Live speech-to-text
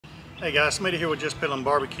Hey guys, Smitty here with Just Piddlin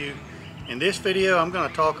Barbecue. In this video I'm going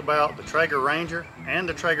to talk about the Traeger Ranger and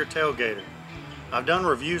the Traeger Tailgater. I've done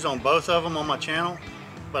reviews on both of them on my channel,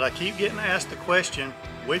 but I keep getting asked the question,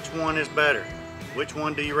 which one is better? Which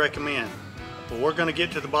one do you recommend? Well, we're going to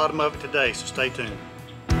get to the bottom of it today, so stay tuned.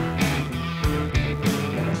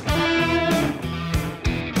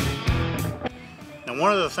 Now,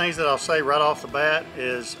 one of the things that I'll say right off the bat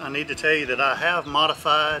is I need to tell you that I have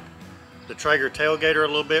modified the Traeger Tailgater a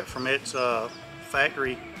little bit from its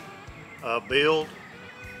factory build,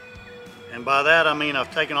 and by that I mean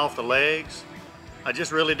I've taken off the legs. I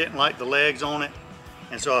just really didn't like the legs on it,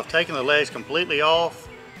 and so I've taken the legs completely off,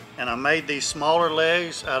 and I made these smaller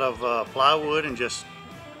legs out of plywood and just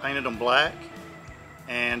painted them black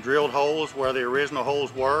and drilled holes where the original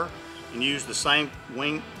holes were and used the same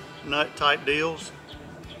wing nut type deals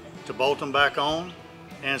to bolt them back on.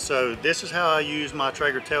 And so this is how I use my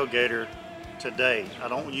Traeger Tailgater today. I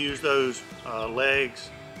don't use those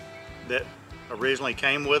legs that originally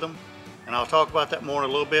came with them, and I'll talk about that more in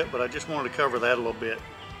a little bit, but I just wanted to cover that a little bit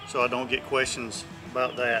so I don't get questions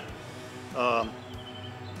about that. A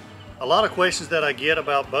lot of questions that I get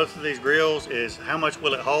about both of these grills is how much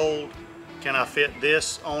will it hold? Can I fit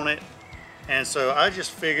this on it? And so I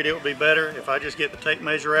just figured it would be better if I just get the tape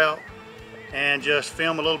measure out and just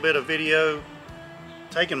film a little bit of video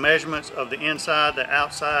taking measurements of the inside, the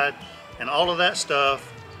outside, and all of that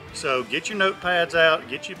stuff. So get your notepads out,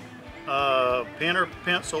 get your pen or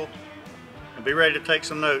pencil, and be ready to take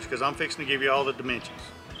some notes, because I'm fixing to give you all the dimensions.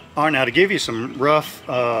 All right, now to give you some rough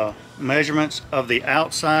measurements of the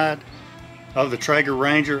outside of the Traeger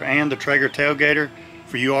Ranger and the Traeger Tailgater.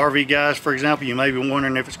 For you RV guys, for example, you may be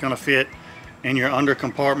wondering if it's going to fit in your under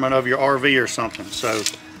compartment of your RV or something. So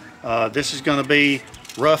this is going to be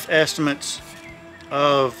rough estimates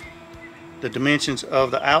of the dimensions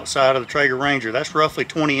of the outside of the Traeger Ranger. That's roughly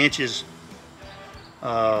 20 inches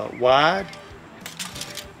wide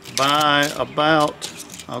by about,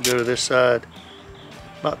 I'll go to this side,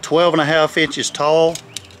 about 12.5 inches tall.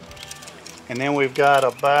 And then we've got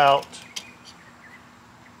about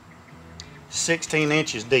 16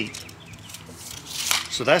 inches deep.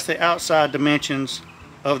 So that's the outside dimensions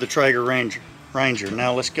of the Traeger Ranger.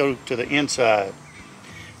 Now let's go to the inside.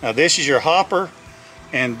 Now this is your hopper,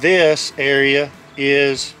 and this area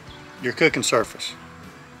is your cooking surface.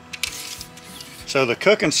 So the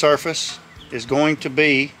cooking surface is going to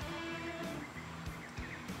be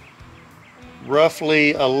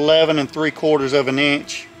roughly 11 3/4 of an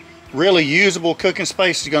inch. Really usable cooking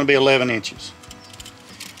space is going to be 11 inches.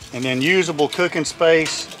 And then usable cooking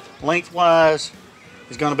space lengthwise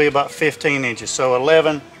is going to be about 15 inches. So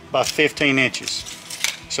 11 by 15 inches.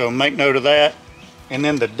 So make note of that. And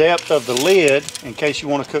then the depth of the lid, in case you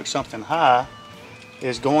want to cook something high,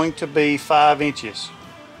 is going to be 5 inches.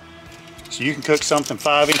 So you can cook something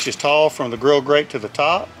 5 inches tall from the grill grate to the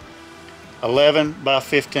top, 11 by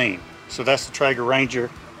 15. So that's the Traeger Ranger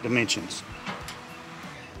dimensions.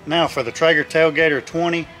 Now for the Traeger Tailgater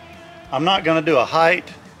 20, I'm not going to do a height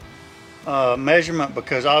measurement,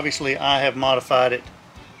 because obviously I have modified it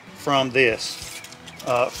from this,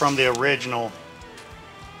 from the original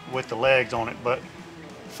with the legs on it. But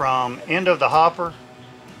from end of the hopper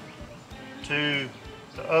to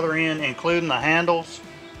the other end, including the handles,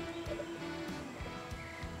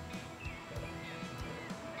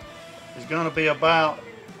 is going to be about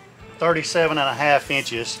 37.5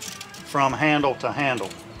 inches from handle to handle.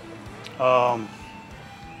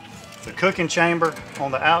 The cooking chamber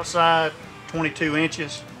on the outside, 22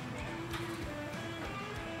 inches.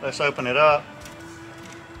 Let's open it up.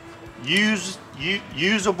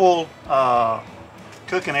 Usable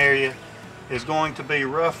cooking area is going to be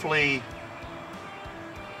roughly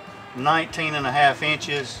 19.5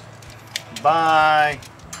 inches by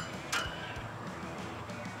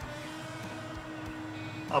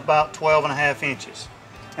about 12.5 inches.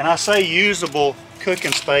 And I say usable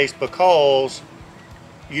cooking space because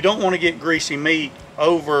you don't want to get greasy meat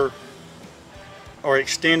over or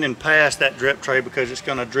extending past that drip tray, because it's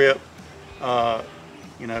going to drip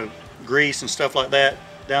you know, grease and stuff like that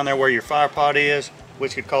down there where your fire pot is,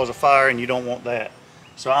 which could cause a fire, and you don't want that.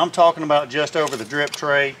 So I'm talking about just over the drip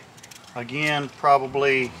tray. Again,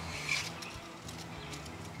 probably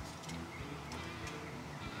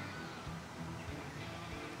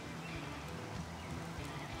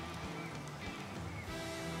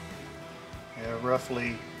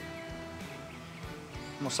roughly,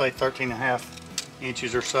 I'm gonna say 13.5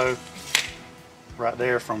 inches or so right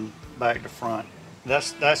there from back to front.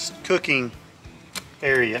 That's cooking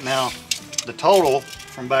area. Now the total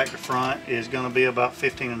from back to front is going to be about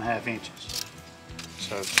 15.5 inches.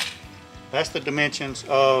 So that's the dimensions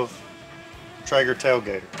of Traeger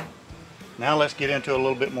Tailgater. Now let's get into a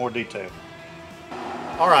little bit more detail.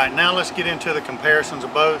 All right, now let's get into the comparisons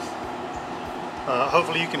of both.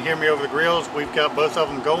 Hopefully you can hear me over the grills. We've got both of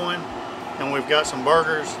them going, and we've got some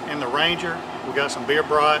burgers in the Ranger. We've got some beer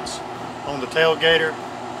brats on the Tailgater.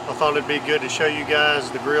 I thought it'd be good to show you guys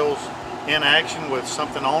the grills in action with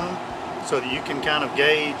something on them so that you can kind of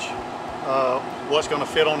gauge what's going to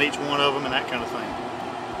fit on each one of them and that kind of thing.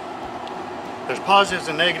 There's positives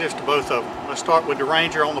and negatives to both of them. Let's start with the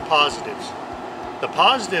Ranger on the positives. The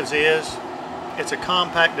positives is it's a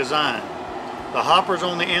compact design. The hopper's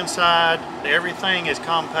on the inside, everything is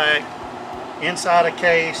compact inside a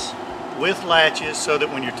case with latches so that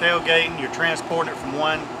when you're tailgating, you're transporting it from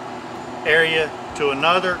one area to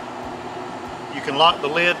another. You can lock the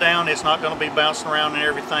lid down. It's not going to be bouncing around and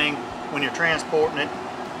everything when you're transporting it.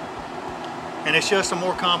 And it's just a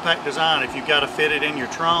more compact design if you've got to fit it in your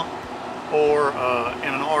trunk or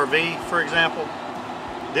in an RV, for example.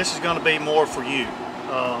 This is going to be more for you.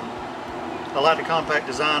 I like the compact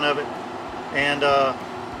design of it. And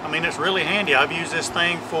I mean, it's really handy. I've used this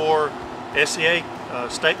thing for SCA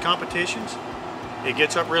state competitions. It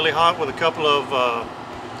gets up really hot with a couple of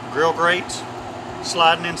grill grates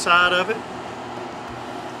sliding inside of it.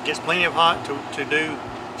 Gets plenty of hot to do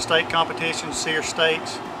state competitions, Sear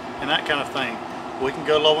states, and that kind of thing. We can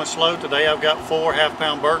go low and slow. Today I've got 4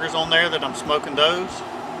 half-pound burgers on there that I'm smoking those,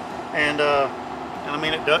 and I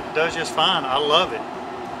mean, it does just fine. I love it.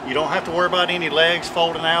 You don't have to worry about any legs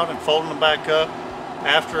folding out and folding them back up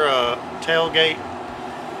after a tailgate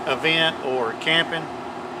event or camping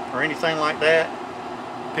or anything like that.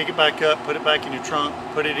 Pick it back up, put it back in your trunk,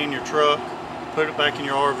 put it in your truck, put it back in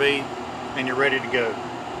your RV, and you're ready to go.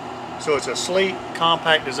 So it's a sleek,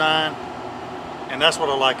 compact design, and that's what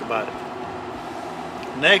I like about it.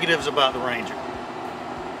 Negatives about the Ranger.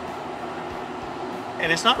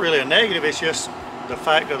 And it's not really a negative, it's just the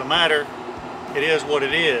fact of the matter, it is what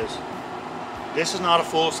it is. This is not a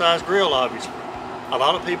full-size grill, obviously. A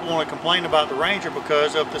lot of people want to complain about the Ranger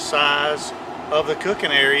because of the size of the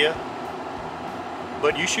cooking area,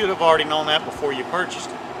 but you should have already known that before you purchased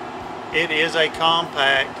it. It is a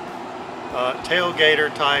compact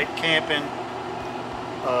tailgater type camping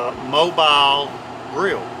mobile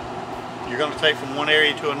grill. You're going to take from one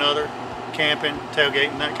area to another, camping,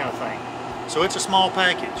 tailgating, that kind of thing. So it's a small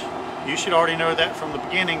package. You should already know that from the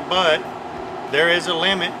beginning, but there is a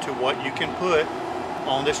limit to what you can put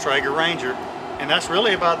on this Traeger Ranger, and that's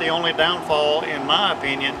really about the only downfall, in my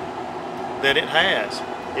opinion, that it has.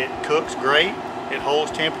 It cooks great, it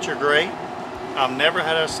holds temperature great. I've never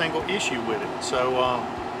had a single issue with it, so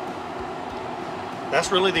that's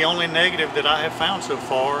really the only negative that I have found so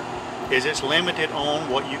far, is it's limited on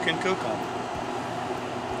what you can cook on.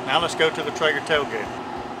 Now let's go to the Traeger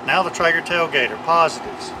Tailgater. Now the Traeger Tailgater,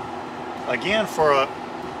 positives. Again, for a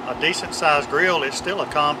decent sized grill, it's still a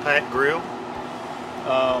compact grill.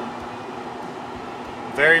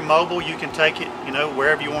 Very mobile. You can take it, you know,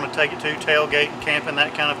 wherever you want to take it to, tailgating, camping,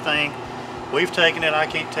 that kind of thing. We've taken it, I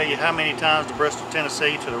can't tell you how many times, to Bristol,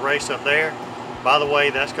 Tennessee, to the race up there. By the way,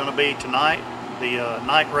 that's going to be tonight, the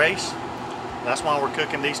night race. That's why we're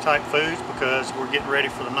cooking these type foods, because we're getting ready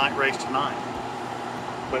for the night race tonight.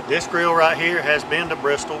 But this grill right here has been to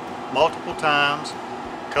Bristol multiple times,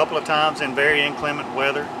 a couple of times in very inclement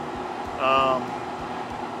weather,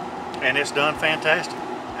 and it's done fantastic.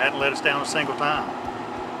 Hadn't let us down a single time.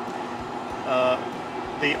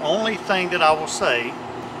 The only thing that I will say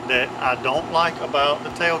that I don't like about the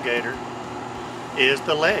Tailgater is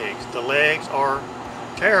the legs. The legs are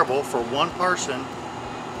terrible for one person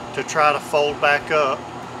to try to fold back up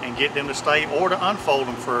and get them to stay, or to unfold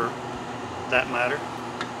them for that matter,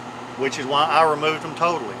 which is why I removed them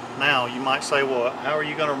totally. Now you might say, well, how are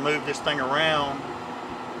you going to remove this thing around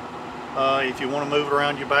if you want to move it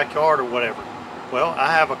around your backyard or whatever? Well,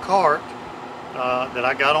 I have a cart that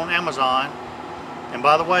I got on Amazon. And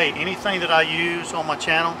by the way, anything that I use on my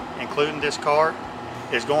channel, including this cart,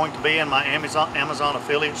 is going to be in my Amazon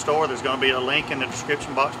affiliate store. There's going to be a link in the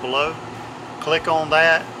description box below. Click on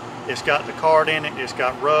that. It's got the cart in it. It's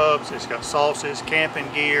got rubs. It's got sauces, camping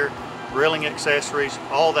gear, grilling accessories.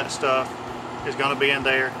 All that stuff is going to be in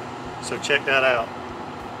there. So check that out.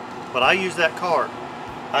 But I use that cart.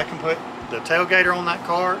 I can put the Tailgater on that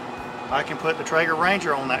cart. I can put the Traeger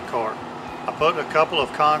Ranger on that cart. I put a couple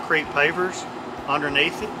of concrete pavers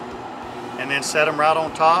underneath it and then set them right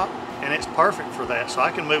on top, and it's perfect for that. So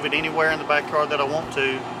I can move it anywhere in the backyard that I want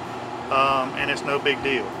to, and it's no big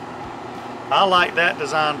deal. I like that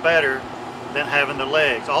design better than having the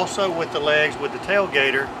legs. Also with the legs, with the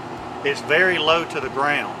Tailgater, it's very low to the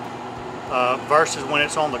ground, versus when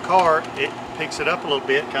it's on the cart, picks it up a little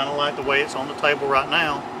bit, kind of like the way it's on the table right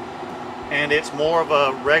now, and it's more of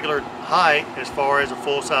a regular height as far as a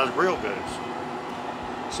full-size grill goes.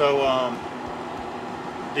 So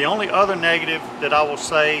the only other negative that I will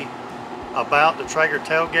say about the Traeger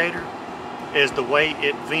Tailgater is the way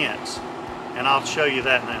it vents, and I'll show you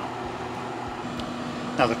that now.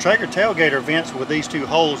 Now the Traeger Tailgater vents with these two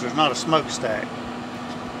holes. There's not a smokestack.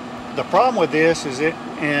 The problem with this is it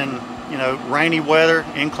in rainy weather,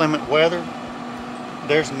 inclement weather,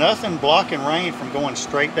 there's nothing blocking rain from going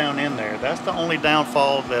straight down in there. That's the only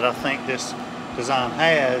downfall that I think this design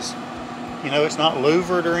has. It's not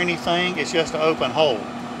louvered or anything, it's just an open hole.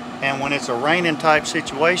 And when it's a raining type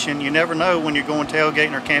situation, you never know when you're going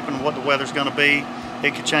tailgating or camping what the weather's going to be.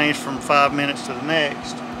 It could change from 5 minutes to the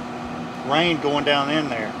next. Rain going down in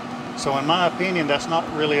there. So in my opinion, that's not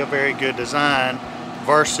really a very good design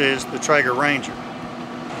versus the Traeger Ranger.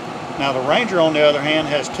 Now the Ranger, on the other hand,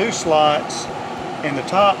 has two slots in the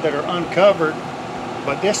top that are uncovered,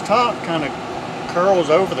 but this top kind of curls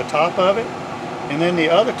over the top of it, and then the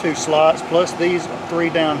other two slots plus these three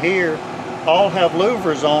down here all have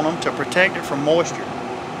louvers on them to protect it from moisture.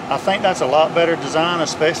 I think that's a lot better design,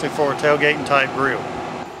 especially for a tailgating type grill.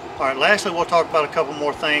 All right, lastly we'll talk about a couple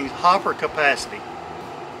more things. Hopper capacity.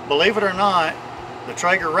 Believe it or not, the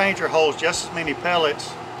Traeger Ranger holds just as many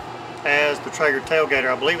pellets as the Traeger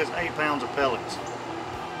Tailgater. I believe it's 8 pounds of pellets.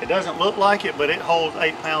 It doesn't look like it, but it holds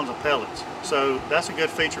 8 pounds of pellets. So that's a good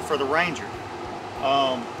feature for the Ranger.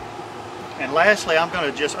 And lastly, I'm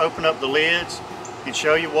going to just open up the lids and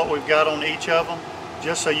show you what we've got on each of them,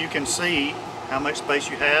 just so you can see how much space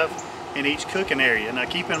you have in each cooking area. Now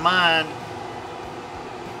keep in mind,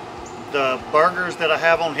 the burgers that I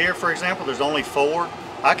have on here, for example, there's only 4.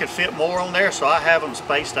 I could fit more on there, so I have them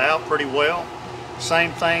spaced out pretty well.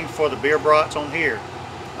 Same thing for the beer brats on here.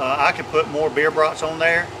 I could put more beer brats on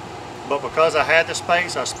there, but because I had the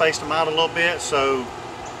space, I spaced them out a little bit, so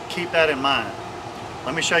keep that in mind.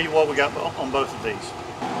 Let me show you what we got on both of these.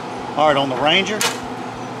 All right, on the Ranger,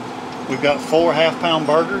 we've got 4 half-pound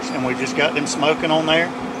burgers, and we just got them smoking on there.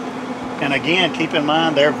 And again, keep in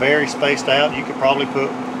mind, they're very spaced out. You could probably put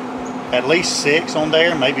at least 6 on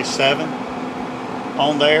there, maybe 7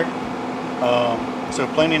 on there. So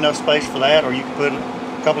plenty enough space for that, or you can put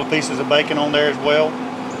a couple of pieces of bacon on there as well.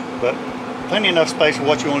 But plenty enough space for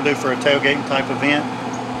what you want to do for a tailgating type event,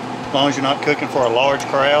 as long as you're not cooking for a large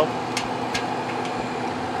crowd.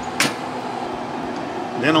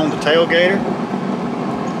 Then on the Tailgater,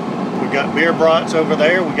 we've got beer brats over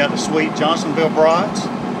there. We've got the sweet Johnsonville brats,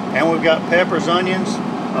 and we've got peppers, onions,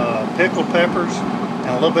 pickled peppers,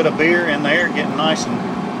 and a little bit of beer in there, getting nice and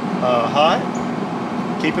hot.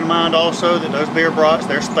 Keep in mind also that those beer brats,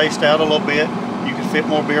 they're spaced out a little bit. You can fit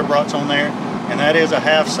more beer brats on there, and that is a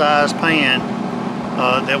half-size pan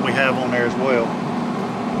that we have on there as well.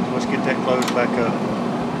 So let's get that closed back up.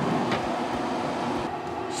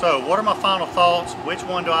 So what are my final thoughts? Which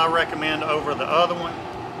one do I recommend over the other one?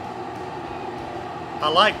 I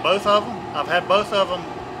like both of them. I've had both of them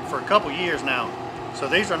for a couple years now. So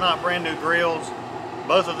these are not brand new grills.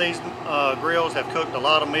 Both of these grills have cooked a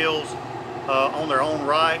lot of meals on their own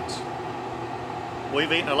rights.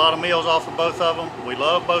 We've eaten a lot of meals off of both of them. We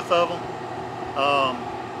love both of them.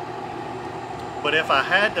 But if I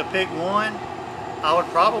had to pick one, I would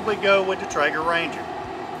probably go with the Traeger Ranger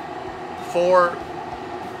for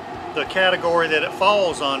the category that it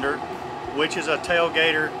falls under, which is a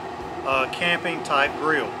tailgater camping type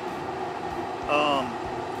grill.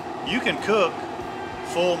 You can cook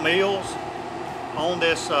full meals on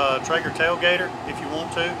this Traeger Tailgater if you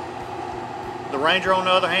want to. The Ranger, on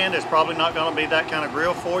the other hand, is probably not going to be that kind of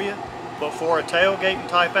grill for you, but for a tailgating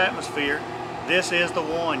type atmosphere, this is the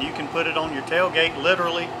one. You can put it on your tailgate,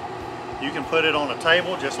 literally. You can put it on a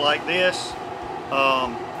table just like this,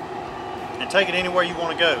 and take it anywhere you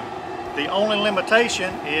want to go. The only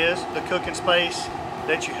limitation is the cooking space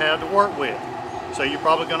that you have to work with. So you're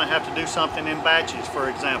probably going to have to do something in batches, for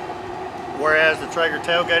example. Whereas the Traeger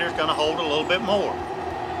Tailgater is going to hold a little bit more.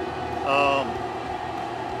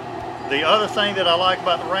 The other thing that I like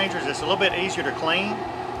about the Ranger is it's a little bit easier to clean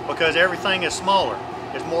because everything is smaller.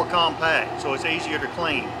 It's more compact, so it's easier to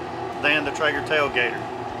clean than the Traeger Tailgater.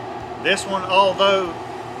 This one, although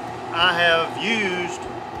I have used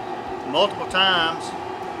multiple times,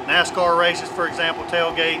 NASCAR races, for example,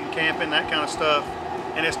 tailgating, camping, that kind of stuff,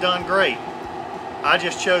 and it's done great. I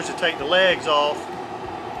just chose to take the legs off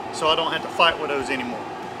so I don't have to fight with those anymore.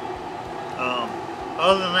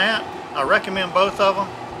 Other than that, I recommend both of them,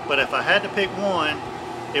 but if I had to pick one,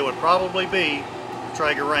 it would probably be the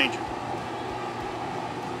Traeger Ranger.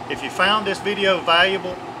 If you found this video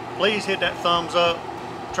valuable, please hit that thumbs up.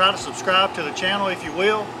 try to subscribe to the channel if you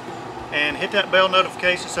will, and hit that bell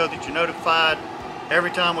notification so that you're notified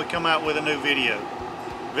every time we come out with a new video.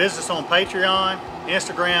 Visit us on Patreon,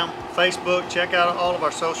 Instagram, Facebook. Check out all of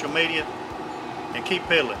our social media, and keep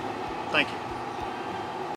piddling. Thank you.